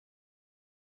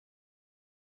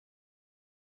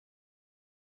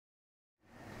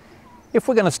If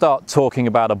we're going to start talking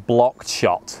about a blocked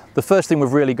shot, the first thing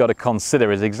we've really got to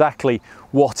consider is exactly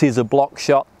what is a blocked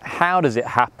shot, how does it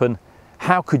happen,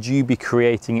 how could you be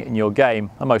creating it in your game,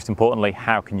 and most importantly,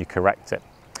 how can you correct it?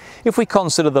 If we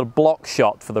consider the block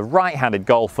shot for the right-handed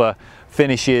golfer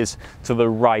finishes to the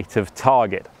right of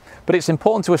target, but it's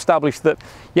important to establish that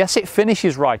yes, it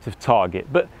finishes right of target,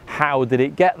 but how did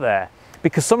it get there?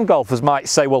 Because some golfers might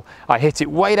say, well, I hit it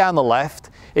way down the left,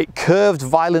 it curved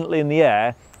violently in the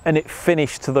air, and it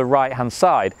finished to the right hand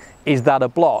side. Is that a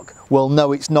block? Well,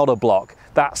 no, it's not a block.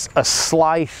 That's a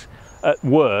slice at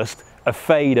worst, a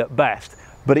fade at best,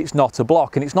 but it's not a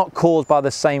block, and it's not caused by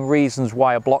the same reasons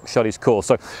why a block shot is caused.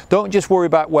 So don't just worry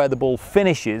about where the ball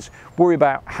finishes, worry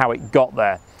about how it got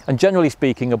there. And generally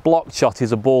speaking, a blocked shot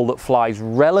is a ball that flies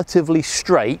relatively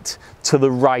straight to the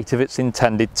right of its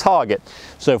intended target.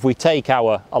 So if we take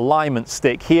our alignment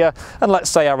stick here, and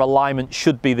let's say our alignment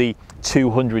should be the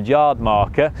 200-yard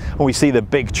marker, and we see the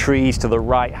big trees to the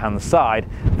right hand side,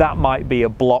 that might be a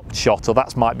blocked shot, or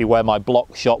that might be where my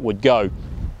blocked shot would go.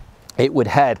 It would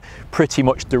head pretty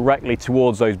much directly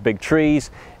towards those big trees,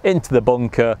 into the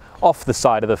bunker, off the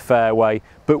side of the fairway,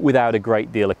 but without a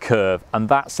great deal of curve. And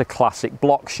that's a classic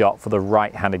block shot for the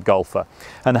right-handed golfer.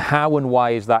 And how and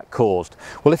why is that caused?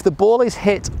 Well, if the ball is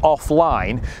hit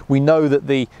offline, we know that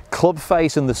the club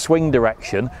face and the swing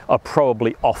direction are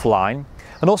probably offline.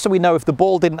 And also we know if the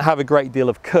ball didn't have a great deal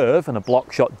of curve, and a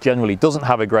block shot generally doesn't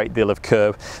have a great deal of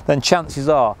curve, then chances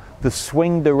are the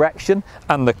swing direction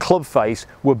and the club face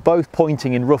were both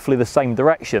pointing in roughly the same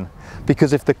direction.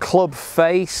 Because if the club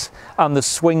face and the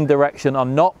swing direction are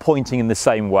not pointing in the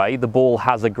same way, the ball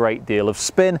has a great deal of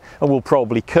spin and will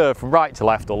probably curve from right to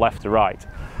left or left to right.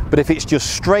 But if it's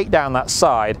just straight down that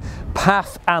side,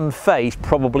 path and face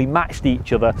probably matched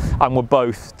each other and were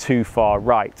both too far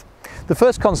right. The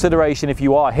first consideration if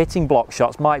you are hitting block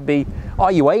shots might be,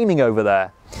 are you aiming over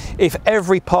there? If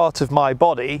every part of my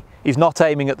body is not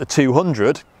aiming at the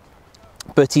 200,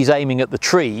 but he's aiming at the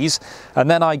trees, and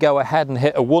then I go ahead and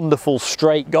hit a wonderful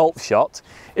straight golf shot,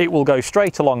 it will go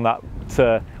straight along that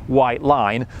white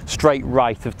line, straight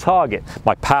right of target.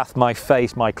 My path, my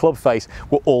face, my club face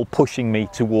were all pushing me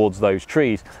towards those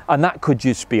trees, and that could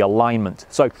just be alignment.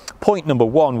 So point number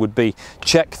one would be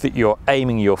check that you're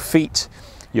aiming your feet,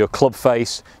 your club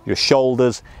face, your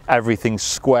shoulders, everything's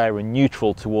square and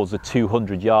neutral towards the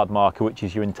 200-yard marker, which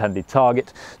is your intended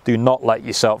target. Do not let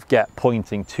yourself get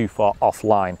pointing too far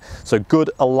offline. So good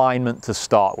alignment to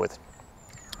start with.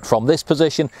 From this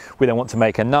position, we then want to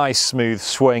make a nice smooth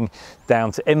swing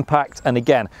down to impact, and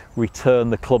again, return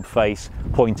the club face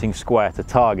pointing square to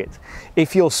target.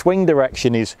 If your swing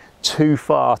direction is too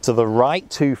far to the right,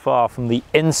 too far from the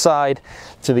inside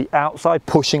to the outside,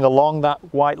 pushing along that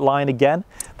white line again,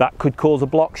 that could cause a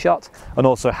block shot, and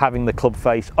also having the club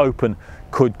face open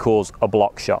could cause a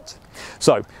block shot.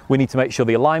 So we need to make sure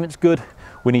the alignment's good,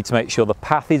 we need to make sure the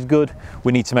path is good,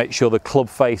 we need to make sure the club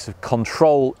face of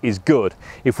control is good.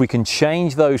 If we can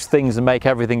change those things and make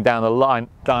everything down the line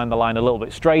a little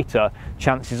bit straighter,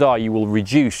 chances are you will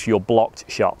reduce your blocked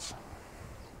shots.